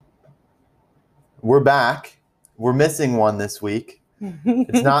We're back. We're missing one this week.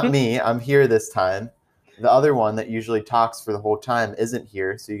 It's not me. I'm here this time. The other one that usually talks for the whole time isn't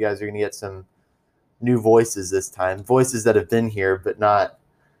here, so you guys are going to get some new voices this time. Voices that have been here, but not.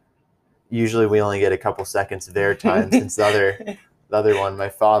 Usually we only get a couple seconds of their time since the other one, my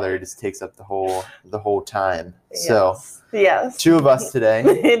father, just takes up the whole time. So, yes. Two of us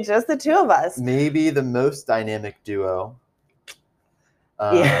today. Just the two of us. Maybe the most dynamic duo.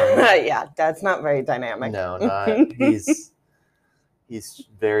 Yeah, Dad's not very dynamic. No, not. He's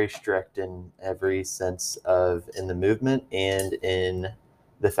very strict in every sense of in the movement and in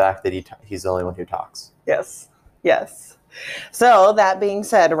the fact that he's the only one who talks. Yes. So that being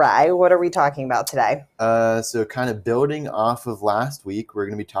said, Rye, what are we talking about today? So kind of building off of last week, we're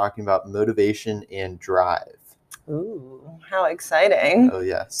going to be talking about motivation and drive. Ooh, how exciting. Oh,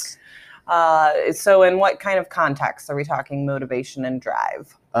 yes. So in what kind of context are we talking motivation and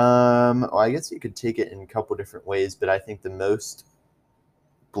drive? Well, I guess you could take it in a couple different ways, but I think the most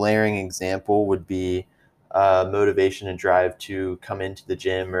blaring example would be motivation and drive to come into the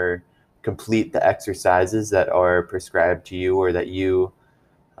gym or complete the exercises that are prescribed to you or that you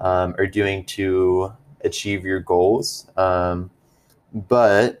are doing to achieve your goals.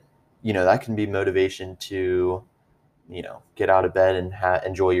 But, that can be motivation to, get out of bed and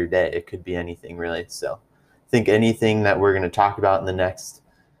enjoy your day. It could be anything really. So I think anything that we're going to talk about in the next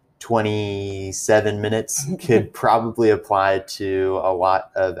 27 minutes could probably apply to a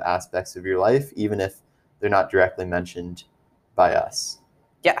lot of aspects of your life, even if they're not directly mentioned by us.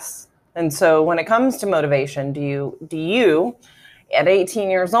 Yes. And so when it comes to motivation, do you at 18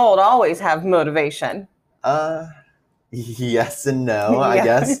 years old always have motivation? Yes and no, I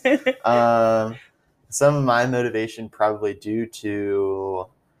guess. Some of my motivation probably due to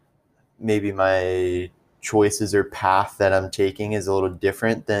maybe my choices or path that I'm taking is a little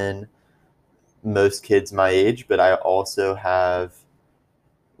different than most kids my age, but I also have,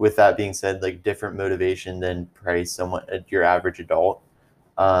 with that being said, like different motivation than probably your average adult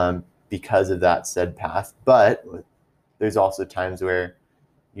because of that said path. But there's also times where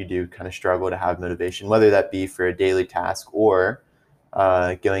you do kind of struggle to have motivation, whether that be for a daily task or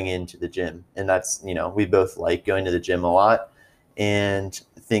going into the gym. And that's, we both like going to the gym a lot. And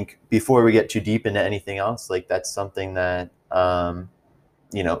I think before we get too deep into anything else, like that's something that,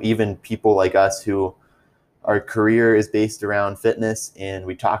 even people like us who our career is based around fitness and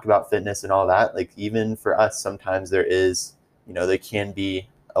we talk about fitness and all that, like even for us, sometimes there is, there can be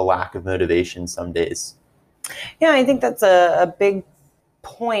a lack of motivation some days. Yeah, I think that's a big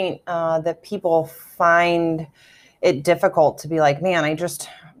point that people find it difficult to be like, man, I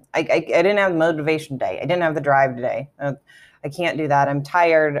didn't have the motivation today. I didn't have the drive today. I can't do that. I'm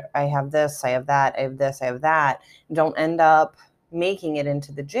tired. I have this, I have that, I have this, I have that. Don't end up making it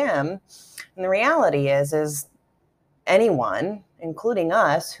into the gym. And the reality is anyone, including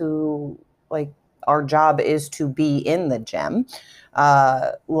us, who like our job is to be in the gym,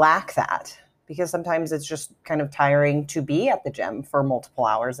 lack that. Because sometimes it's just kind of tiring to be at the gym for multiple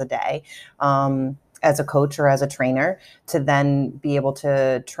hours a day as a coach or as a trainer, to then be able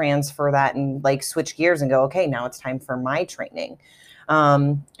to transfer that and like switch gears and go, okay, now it's time for my training.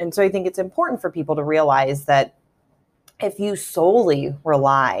 And so I think it's important for people to realize that if you solely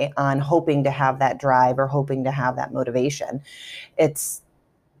rely on hoping to have that drive or hoping to have that motivation,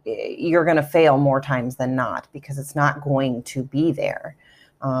 you're going to fail more times than not because it's not going to be there.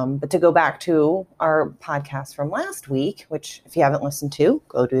 But to go back to our podcast from last week, which if you haven't listened to,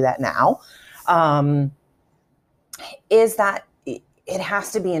 go do that now, is that it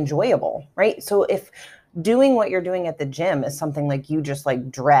has to be enjoyable, right? So if doing what you're doing at the gym is something like you just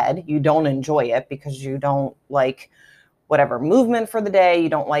like dread, you don't enjoy it because you don't like whatever movement for the day, you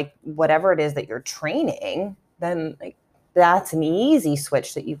don't like whatever it is that you're training, then like, that's an easy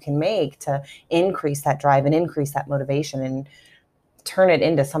switch that you can make to increase that drive and increase that motivation and turn it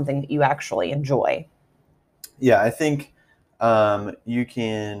into something that you actually enjoy. Yeah, I think you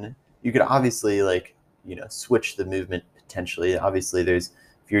could obviously switch the movement potentially. Obviously there's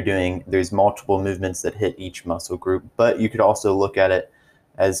multiple movements that hit each muscle group, but you could also look at it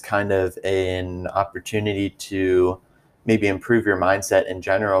as kind of an opportunity to maybe improve your mindset in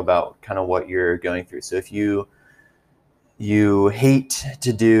general about kind of what you're going through. So if you hate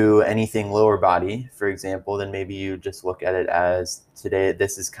to do anything lower body, for example, then maybe you just look at it as today,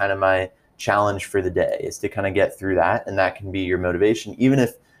 this is kind of my challenge for the day, is to kind of get through that. And that can be your motivation, even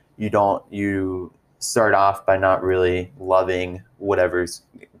if you start off by not really loving whatever's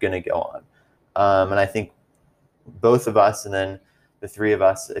going to go on. And I think both of us, and then the three of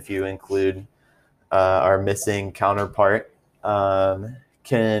us, if you include our missing counterpart,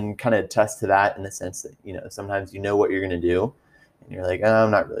 can kind of attest to that in the sense that, sometimes what you're going to do and you're like, oh,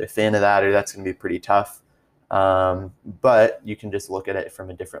 I'm not really a fan of that, or that's going to be pretty tough. But you can just look at it from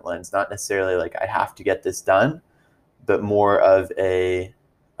a different lens, not necessarily like I have to get this done, but more of a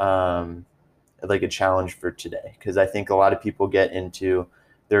challenge for today. Because I think a lot of people get into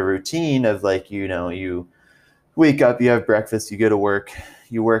their routine of like, you wake up, you have breakfast, you go to work,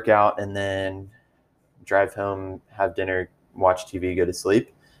 you work out, and then drive home, have dinner, watch TV, go to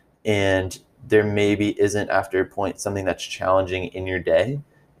sleep. And there maybe isn't, after a point, something that's challenging in your day.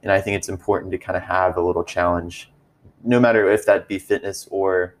 And I think it's important to kind of have a little challenge, no matter if that be fitness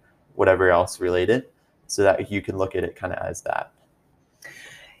or whatever else related, so that you can look at it kind of as that.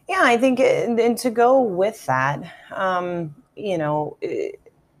 Yeah, I think, and to go with that,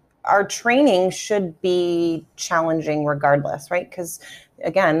 our training should be challenging regardless, right? Because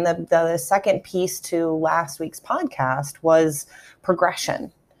again, the second piece to last week's podcast was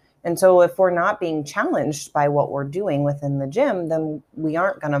progression. And so if we're not being challenged by what we're doing within the gym, then we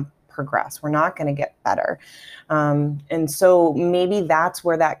aren't going to progress. We're not going to get better. And so maybe that's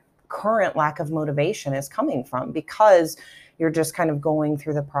where that current lack of motivation is coming from, because you're just kind of going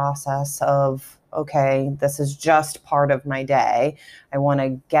through the process of, okay, this is just part of my day. I want to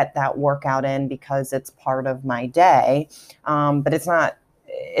get that workout in because it's part of my day. But it's not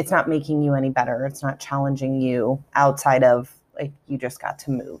making you any better. It's not challenging you outside of like you just got to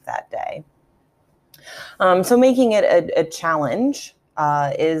move that day. So making it a challenge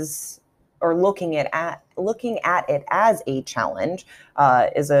or looking at it as a challenge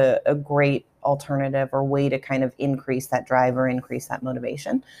is a great alternative or way to kind of increase that drive or increase that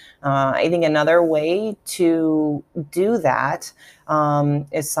motivation. I think another way to do that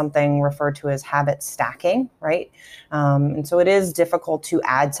is something referred to as habit stacking, right? And so it is difficult to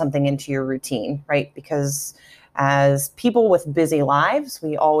add something into your routine, right? Because as people with busy lives,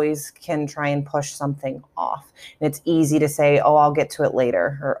 we always can try and push something off. And it's easy to say, oh, I'll get to it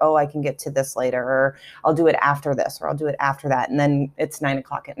later, or, oh, I can get to this later, or I'll do it after this, or I'll do it after that. And then it's 9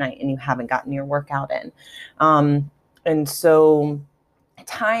 o'clock at night and you haven't gotten your workout in. And so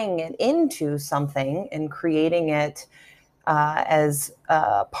tying it into something and creating it as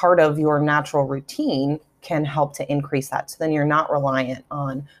part of your natural routine can help to increase that. So then you're not reliant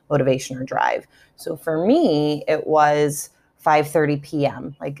on motivation or drive. So for me, it was 5:30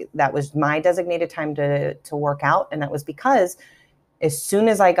 p.m. Like that was my designated time to work out. And that was because as soon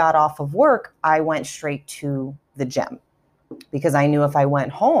as I got off of work, I went straight to the gym, because I knew if I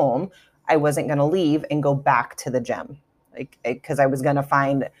went home, I wasn't going to leave and go back to the gym, because I was going to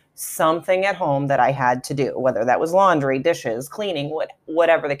find something at home that I had to do, whether that was laundry, dishes, cleaning,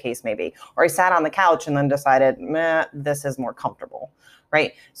 whatever the case may be. Or I sat on the couch and then decided, this is more comfortable,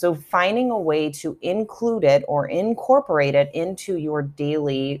 right? So finding a way to include it or incorporate it into your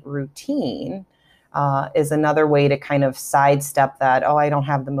daily routine is another way to kind of sidestep that, oh, I don't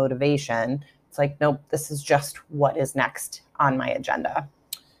have the motivation. It's like, nope, this is just what is next on my agenda.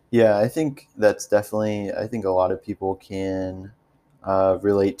 Yeah, I think that's definitely, I think a lot of people can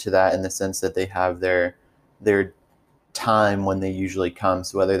relate to that in the sense that they have their time when they usually come.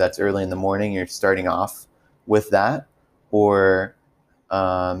 So whether that's early in the morning, you're starting off with that, or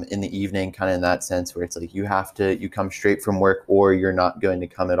in the evening, kind of in that sense where it's like you come straight from work or you're not going to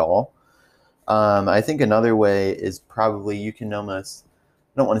come at all. I think another way is probably you can almost,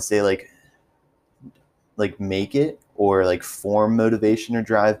 I don't want to say like make it or like form motivation or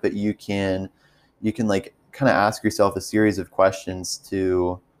drive, but you can like kind of ask yourself a series of questions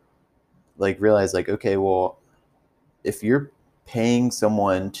to like realize like, okay, well, if you're paying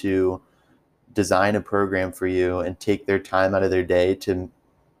someone to design a program for you and take their time out of their day to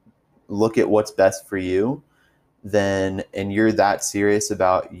look at what's best for you, then, and you're that serious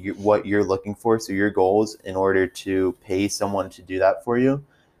about what you're looking for, so your goals, in order to pay someone to do that for you,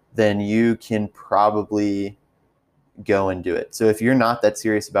 then you can probably go and do it. So if you're not that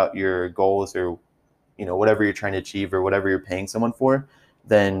serious about your goals or whatever you're trying to achieve or whatever you're paying someone for,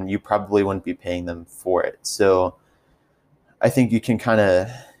 then you probably wouldn't be paying them for it. So I think you can kind of,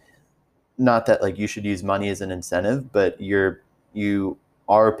 not that like you should use money as an incentive, but you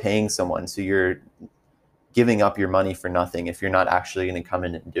are paying someone, so you're giving up your money for nothing if you're not actually going to come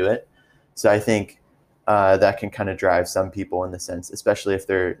in and do it. So I think that can kind of drive some people in the sense, especially if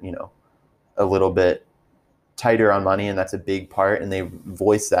they're a little bit tighter on money, and that's a big part, and they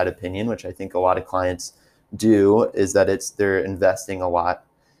voice that opinion, which I think a lot of clients do, is that they're investing a lot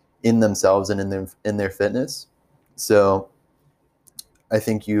in themselves and in their fitness. So I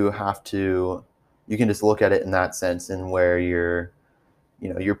think you can just look at it in that sense, and where you're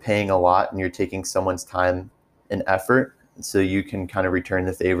paying a lot and you're taking someone's time and effort so you can kind of return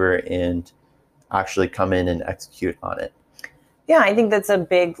the favor and actually come in and execute on it. Yeah, I think that's a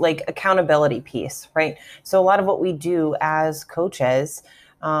big like accountability piece, right? So a lot of what we do as coaches,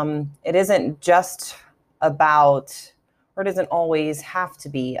 it isn't just about, or it doesn't always have to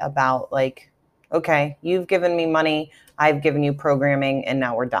be about like, okay, you've given me money, I've given you programming, and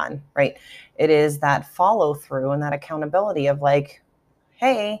now we're done, right? It is that follow through and that accountability of like,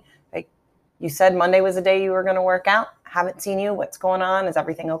 hey, like you said Monday was the day you were going to work out. Haven't seen you. What's going on? Is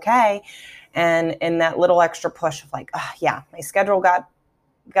everything okay? And in that little extra push of like, oh, yeah, my schedule got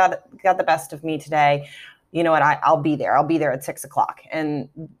the best of me today. You know what? I'll be there. I'll be there at 6:00 and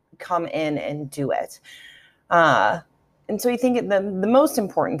come in and do it. And so I think the most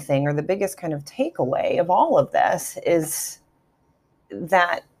important thing, or the biggest kind of takeaway of all of this, is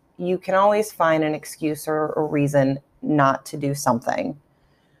that you can always find an excuse or a reason not to do something.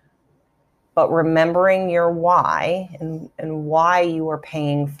 But remembering your why and why you are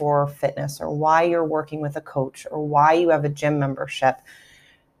paying for fitness, or why you're working with a coach, or why you have a gym membership,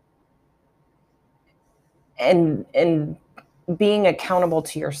 and being accountable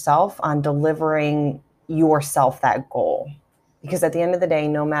to yourself on delivering yourself that goal. Because at the end of the day,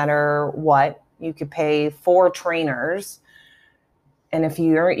 no matter what, you could pay 4 trainers, and if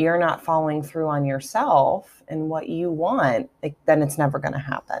you're not following through on yourself and what you want, like, then it's never going to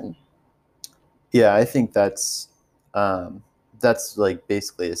happen. Yeah, I think that's like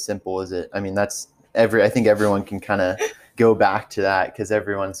basically as simple as it. I mean, I think everyone can kind of go back to that, because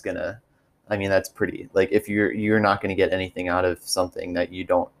everyone's gonna. I mean, that's pretty, like, if you're not going to get anything out of something that you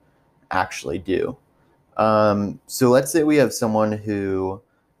don't actually do. So let's say we have someone who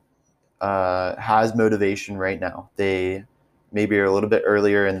has motivation right now. They maybe are a little bit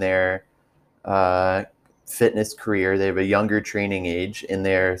earlier in their fitness career. They have a younger training age, and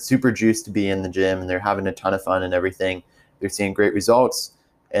they're super juiced to be in the gym, and they're having a ton of fun and everything. They're seeing great results.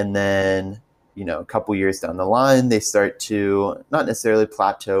 And then, a couple years down the line, they start to not necessarily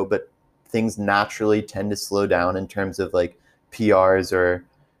plateau, but things naturally tend to slow down in terms of like PRs or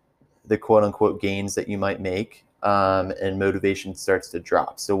the quote unquote gains that you might make, and motivation starts to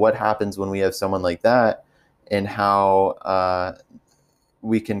drop. So what happens when we have someone like that, and how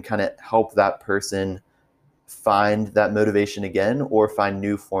we can kind of help that person find that motivation again, or find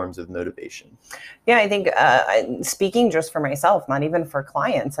new forms of motivation? Yeah, I think speaking just for myself, not even for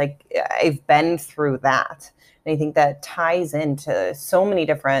clients, like I've been through that. And I think that ties into so many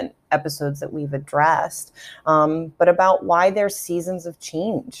different episodes that we've addressed, but about why there's seasons of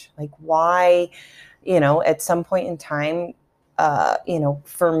change, like why, at some point in time,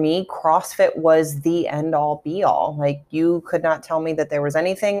 for me, CrossFit was the end all be all. Like you could not tell me that there was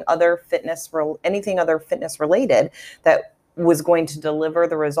anything other fitness related that was going to deliver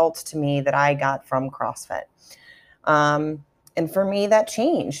the results to me that I got from CrossFit. And for me, that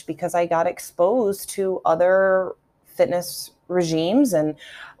changed because I got exposed to other fitness regimes and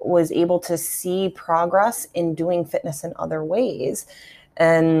was able to see progress in doing fitness in other ways.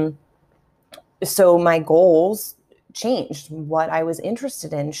 And so my goals changed. What I was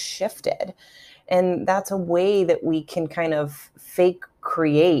interested in shifted. And that's a way that we can kind of fake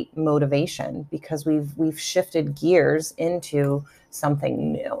create motivation, because we've shifted gears into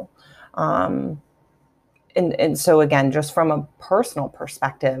something new. And so again, just from a personal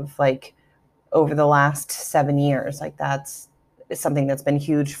perspective, like over the last 7 years, like that's something that's been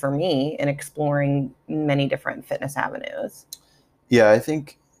huge for me in exploring many different fitness avenues. Yeah, I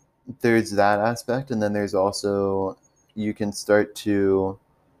think there's that aspect, and then there's also, you can start to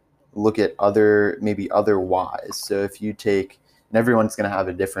look at maybe other whys. So if you take, and everyone's going to have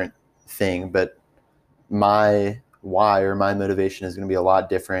a different thing, but my why or my motivation is going to be a lot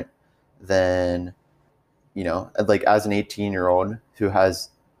different than, like as an 18-year-old who has,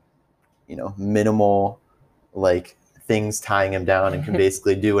 minimal like things tying him down and can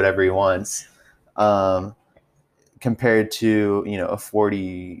basically do whatever he wants, compared to, a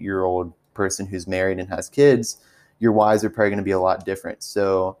 40-year-old person who's married and has kids. Your whys are probably going to be a lot different.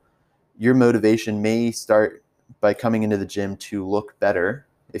 So your motivation may start by coming into the gym to look better.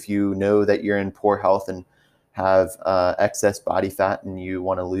 If you know that you're in poor health and have excess body fat and you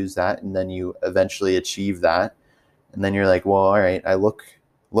want to lose that, and then you eventually achieve that, and then you're like, well, all right, I look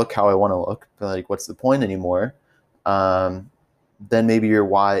how I want to look, but like, what's the point anymore? Then maybe your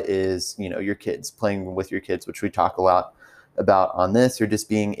why is, your kids, playing with your kids, which we talk a lot about on this, or just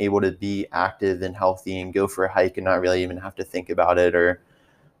being able to be active and healthy and go for a hike and not really even have to think about it, or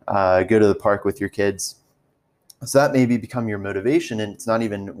go to the park with your kids. So that maybe become your motivation, and it's not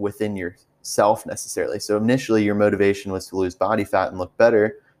even within yourself necessarily. So initially your motivation was to lose body fat and look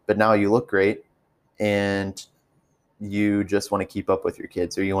better, but now you look great, and you just want to keep up with your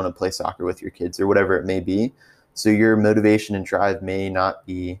kids, or you want to play soccer with your kids, or whatever it may be. So your motivation and drive may not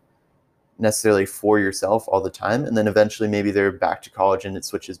be necessarily for yourself all the time. And then eventually maybe they're back to college and it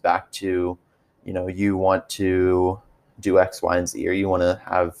switches back to, you want to do X, Y, and Z, or you want to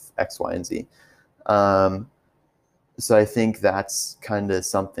have X, Y, and Z. So I think that's kind of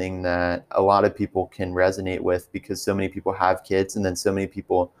something that a lot of people can resonate with, because so many people have kids, and then so many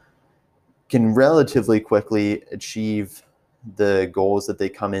people can relatively quickly achieve the goals that they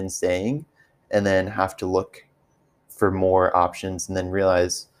come in saying, and then have to look for more options and then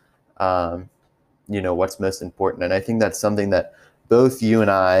realize, what's most important. And I think that's something that both you and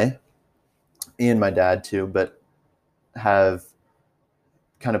I, and my dad too, but have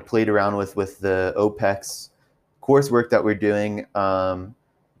kind of played around with the OPEX coursework that we're doing,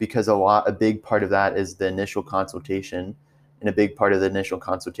 because a big part of that is the initial consultation. And a big part of the initial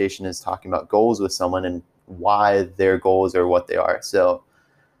consultation is talking about goals with someone and why their goals are what they are. So,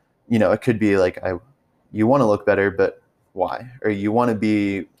 it could be like, you want to look better, but why? Or you want to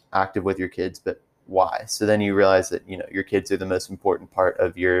be active with your kids, but why? So then you realize that, your kids are the most important part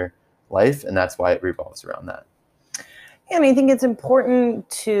of your life, and that's why it revolves around that. Yeah, I think it's important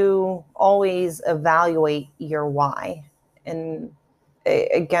to always evaluate your why. And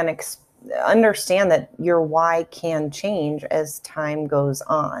again, understand that your why can change as time goes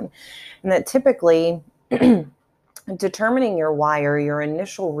on. And that typically determining your why, or your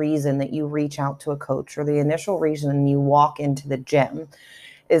initial reason that you reach out to a coach, or the initial reason you walk into the gym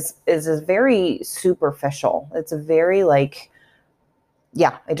is very superficial. It's a very I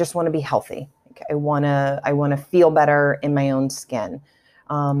just want to be healthy. I want to feel better in my own skin.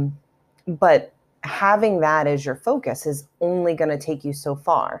 But having that as your focus is only going to take you so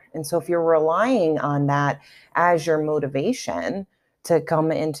far. And so if you're relying on that as your motivation to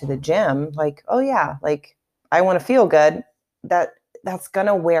come into the gym, I want to feel good, that's going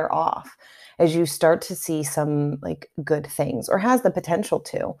to wear off as you start to see some good things, or has the potential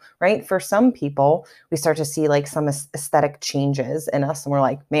to, right? For some people, we start to see some aesthetic changes in us, and we're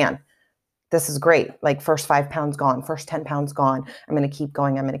like, man, this is great. First 5 pounds gone, first 10 pounds gone. I'm going to keep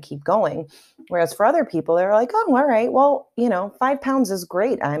going. I'm going to keep going. Whereas for other people, they're like, oh, all right, well, 5 pounds is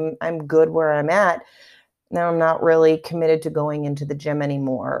great. I'm good where I'm at. Now I'm not really committed to going into the gym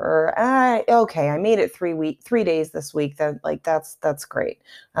anymore. Or, okay, I made it 3 days this week. That's great.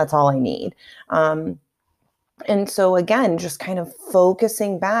 That's all I need. And so again, just kind of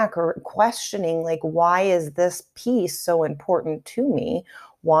focusing back or questioning, why is this piece so important to me?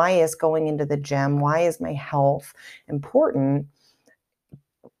 Why is going into the gym? Why is my health important?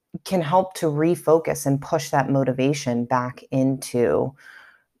 Can help to refocus and push that motivation back into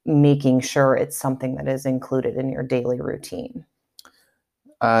making sure it's something that is included in your daily routine.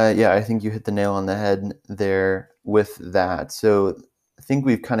 Yeah, I think you hit the nail on the head there with that. So I think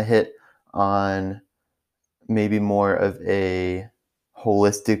we've kind of hit on maybe more of a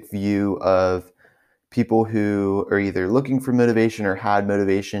holistic view of people who are either looking for motivation or had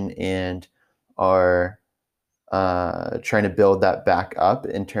motivation and are trying to build that back up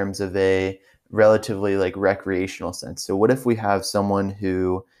in terms of a relatively recreational sense. So what if we have someone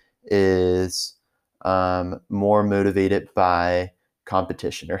who is more motivated by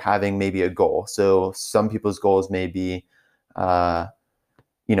competition, or having maybe a goal? So some people's goals may be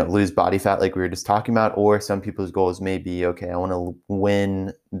lose body fat, like we were just talking about, or some people's goals may be, okay, I want to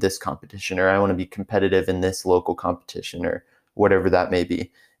win this competition, or I want to be competitive in this local competition, or whatever that may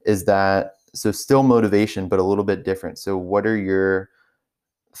be. Is that so? Still motivation, but a little bit different. So what are your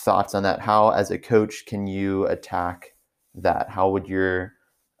thoughts on that? How, as a coach, can you attack that? How would your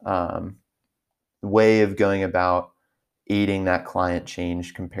way of going about aiding that client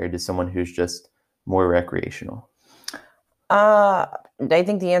change compared to someone who's just more recreational? I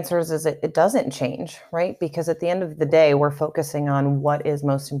think the answer is it doesn't change, right? Because at the end of the day, we're focusing on what is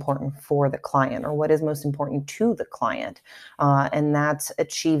most important for the client, or what is most important to the client. And that's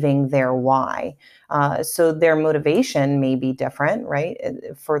achieving their why. So their motivation may be different, right?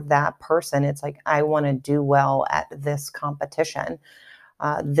 For that person, it's I want to do well at this competition.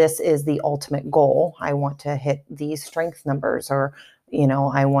 This is the ultimate goal. I want to hit these strength numbers, or,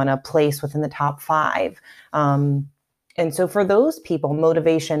 I want to place within the top 5. And so for those people,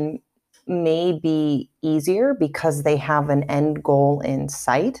 motivation may be easier because they have an end goal in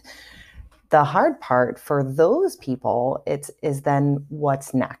sight. The hard part for those people is then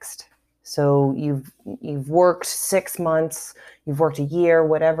what's next. So you've worked 6 months, you've worked a year,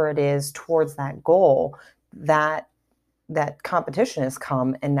 whatever it is, towards that goal. That competition has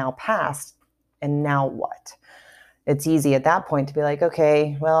come and now passed, and now what? it's easy at that point to be like,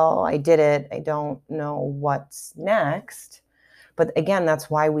 okay, well, I did it. I don't know what's next. But again, that's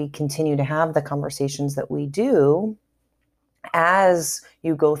why we continue to have the conversations that we do as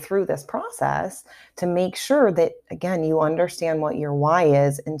you go through this process to make sure that, again, you understand what your why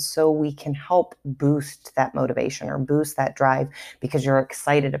is. And so we can help boost that motivation or boost that drive because you're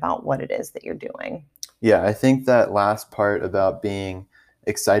excited about what it is that you're doing. Yeah, I think that last part about being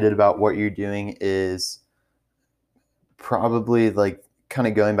excited about what you're doing is probably like kind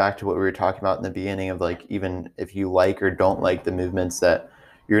of going back to what we were talking about in the beginning of like, even if you like or don't like the movements that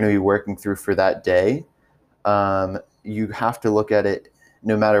you're going to be working through for that day, you have to look at it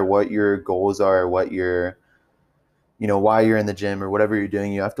no matter what your goals are, or what your, why you're in the gym or whatever you're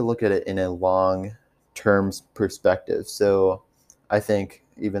doing, you have to look at it in a long term perspective. So I think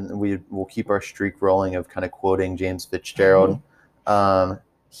even we'll keep our streak rolling of kind of quoting James Fitzgerald.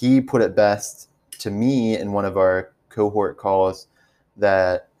 He put it best to me in one of our cohort calls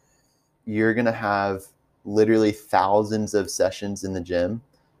that you're going to have literally thousands of sessions in the gym.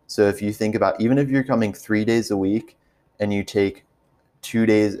 So if you think about, even if you're coming 3 days a week and you take 2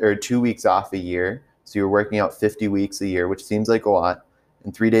 days or 2 weeks off a year, so you're working out 50 weeks a year, which seems like a lot,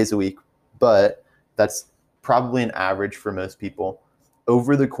 and 3 days a week, but that's probably an average for most people.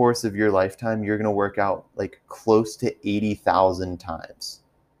 Over the course of your lifetime, you're going to work out like close to 80,000 times,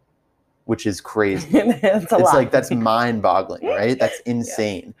 which is crazy. It's lot. Like, that's mind-boggling, right? That's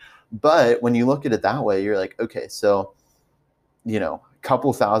insane. Yeah. But when you look at it that way, you're like, okay, so, a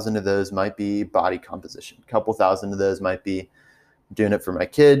couple thousand of those might be body composition. A couple thousand of those might be doing it for my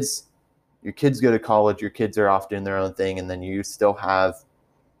kids. Your kids go to college, your kids are off doing their own thing, and then you still have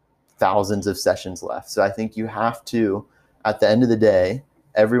thousands of sessions left. So I think you have to, at the end of the day,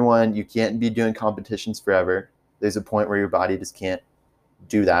 you can't be doing competitions forever. There's a point where your body just can't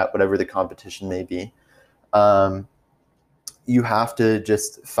do that, whatever the competition may be. You have to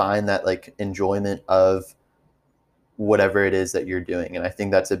just find that like enjoyment of whatever it is that you're doing. And I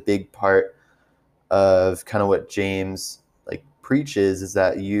think that's a big part of kind of what James like preaches, is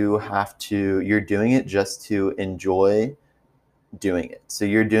that you're doing it just to enjoy doing it. So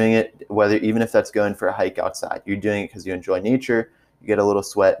you're doing it, even if that's going for a hike outside, you're doing it because you enjoy nature, you get a little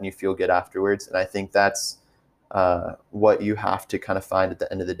sweat and you feel good afterwards. And I think that's what you have to kind of find at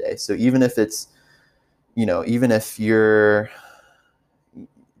the end of the day. So even if it's, even if you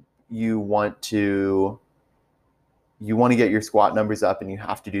want to get your squat numbers up and you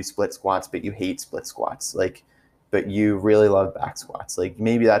have to do split squats, but you hate split squats, but you really love back squats. Like,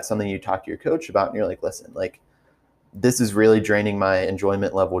 maybe that's something you talk to your coach about and you're like, listen, like, this is really draining my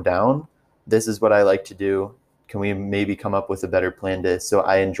enjoyment level down. This is what I like to do. Can we maybe come up with a better plan so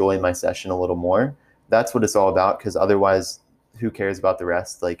I enjoy my session a little more? That's what it's all about, because otherwise, who cares about the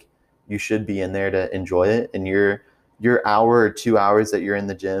rest? Like, you should be in there to enjoy it, and your hour or 2 hours that you're in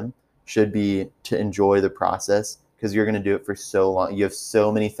the gym should be to enjoy the process, because you're going to do it for so long. You have so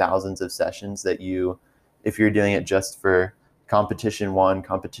many thousands of sessions that if you're doing it just for competition 1,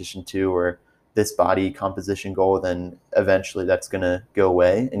 competition 2, or this body composition goal, then eventually that's going to go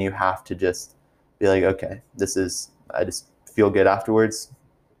away, and you have to just be like, okay, I just feel good afterwards.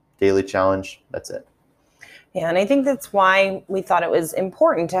 Daily challenge. That's it. Yeah, and I think that's why we thought it was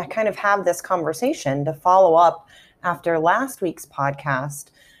important to kind of have this conversation to follow up after last week's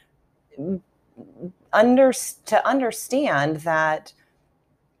podcast, to understand that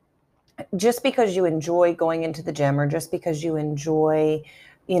just because you enjoy going into the gym, or just because you enjoy,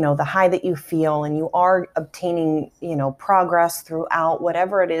 the high that you feel, and you are obtaining, progress throughout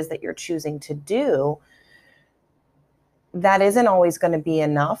whatever it is that you're choosing to do, that isn't always going to be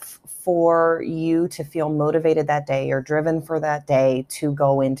enough for you to feel motivated that day or driven for that day to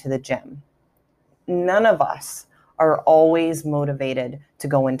go into the gym. None of us are always motivated to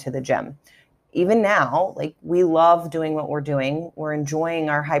go into the gym. Even now, like, we love doing what we're doing. We're enjoying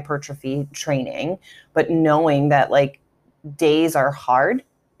our hypertrophy training, but knowing that like days are hard,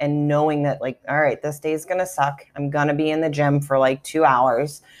 and knowing that like, all right, this day is going to suck. I'm going to be in the gym for like 2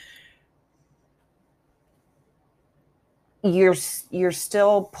 hours. You're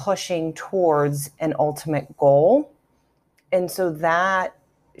still pushing towards an ultimate goal. And so that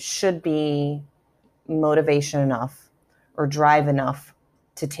should be motivation enough or drive enough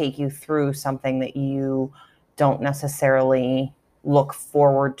to take you through something that you don't necessarily look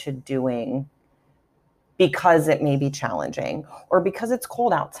forward to doing because it may be challenging or because it's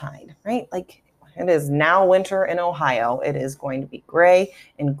cold outside, right? Like, it is now winter in Ohio. It is going to be gray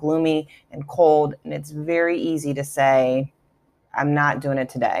and gloomy and cold. And it's very easy to say, I'm not doing it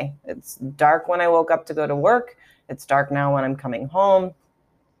today. It's dark when I woke up to go to work. It's dark now when I'm coming home.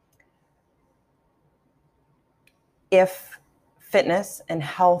 if fitness and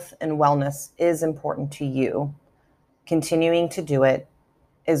health and wellness is important to you, continuing to do it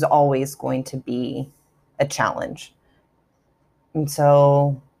is always going to be a challenge. And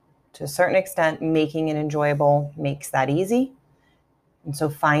so, to a certain extent, making it enjoyable makes that easy. And so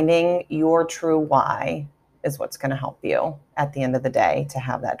finding your true why is what's going to help you at the end of the day to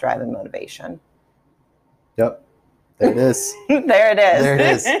have that drive and motivation. Yep. There it is. There it is. There it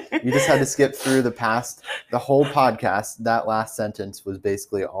is. You just had to skip through the whole podcast. That last sentence was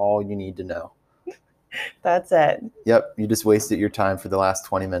basically all you need to know. That's it. Yep. You just wasted your time for the last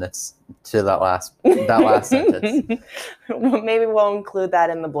 20 minutes to that last sentence. Maybe we'll include that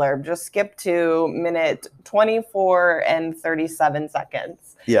in the blurb. Just skip to minute 24 and 37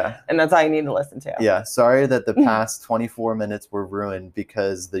 seconds. Yeah. And that's all you need to listen to. Yeah. Sorry that the past 24 minutes were ruined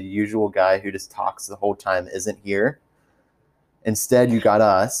because the usual guy who just talks the whole time isn't here. Instead, you got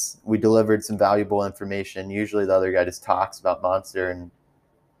us. We delivered some valuable information. Usually the other guy just talks about Monster and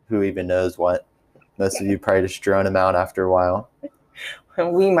who even knows what. Most of you probably just drone him out after a while.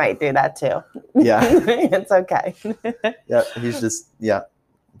 We might do that too. Yeah. It's okay. Yeah, he's just,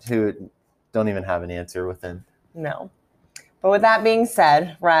 who don't even have an answer with him. No. But with that being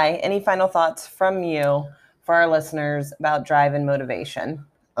said, Rye, any final thoughts from you for our listeners about drive and motivation?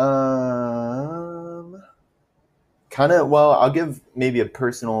 I'll give maybe a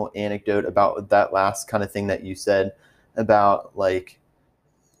personal anecdote about that last kind of thing that you said about, like,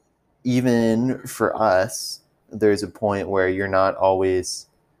 even for us, there's a point where you're not always,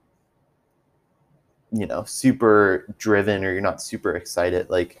 super driven or you're not super excited.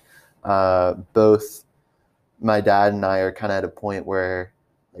 Like, both my dad and I are kind of at a point where,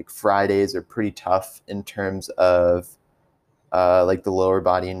 like, Fridays are pretty tough in terms of, like, the lower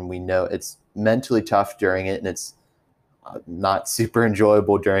body. And we know it's mentally tough during it and it's not super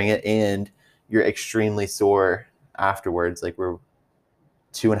enjoyable during it. And you're extremely sore afterwards. Like, we're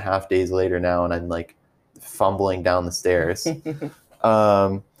 2.5 days later now and I'm like fumbling down the stairs. And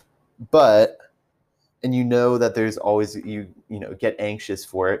that there's always, you get anxious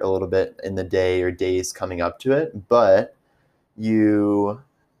for it a little bit in the day or days coming up to it, but you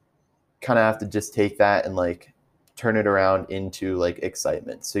kind of have to just take that and, like, turn it around into, like,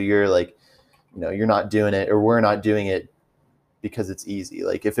 excitement. So you're like, you're not doing it, or we're not doing it because it's easy.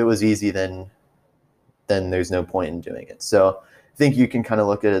 Like, if it was easy, then there's no point in doing it. So I think you can kind of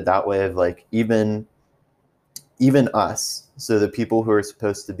look at it that way of, like, even us. So the people who are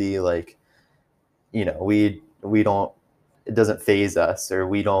supposed to be, like, we don't, it doesn't phase us, or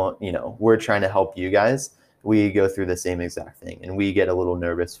we don't, we're trying to help you guys. We go through the same exact thing and we get a little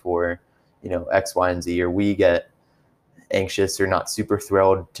nervous for, X, Y, and Z, or we get anxious or not super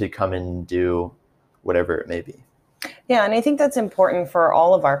thrilled to come and do whatever it may be. Yeah, and I think that's important for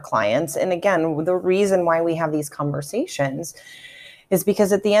all of our clients. And again, the reason why we have these conversations is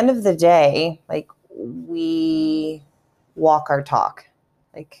because at the end of the day, like, we walk our talk.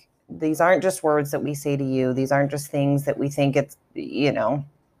 Like, these aren't just words that we say to you. These aren't just things that we think it's,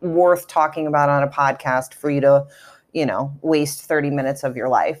 worth talking about on a podcast for you to, waste 30 minutes of your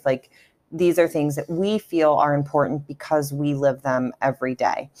life. Like, these are things that we feel are important because we live them every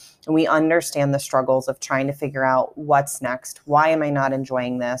day. And we understand the struggles of trying to figure out what's next. Why am I not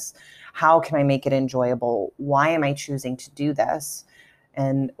enjoying this? How can I make it enjoyable? Why am I choosing to do this?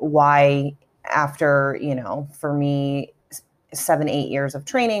 And why, after, for me, 7-8 years of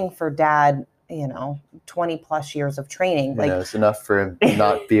training, for Dad, 20 plus years of training. Like, it's enough for him to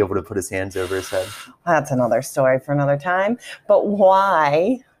not be able to put his hands over his head. That's another story for another time. But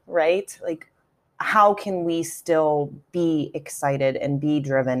why, right? Like, how can we still be excited and be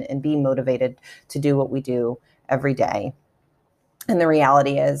driven and be motivated to do what we do every day? And the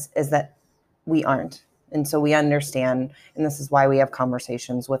reality is that we aren't. And so we understand, and this is why we have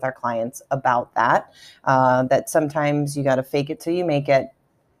conversations with our clients about that, that sometimes you got to fake it till you make it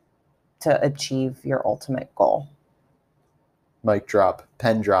to achieve your ultimate goal. Mic drop,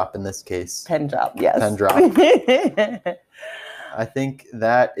 pen drop in this case. Pen drop, yes. Pen drop. I think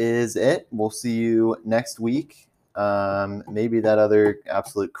that is it. We'll see you next week. Maybe that other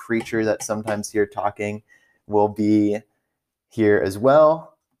absolute creature that's sometimes here talking will be here as well.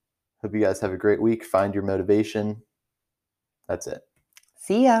 Hope you guys have a great week. Find your motivation. That's it.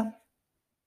 See ya.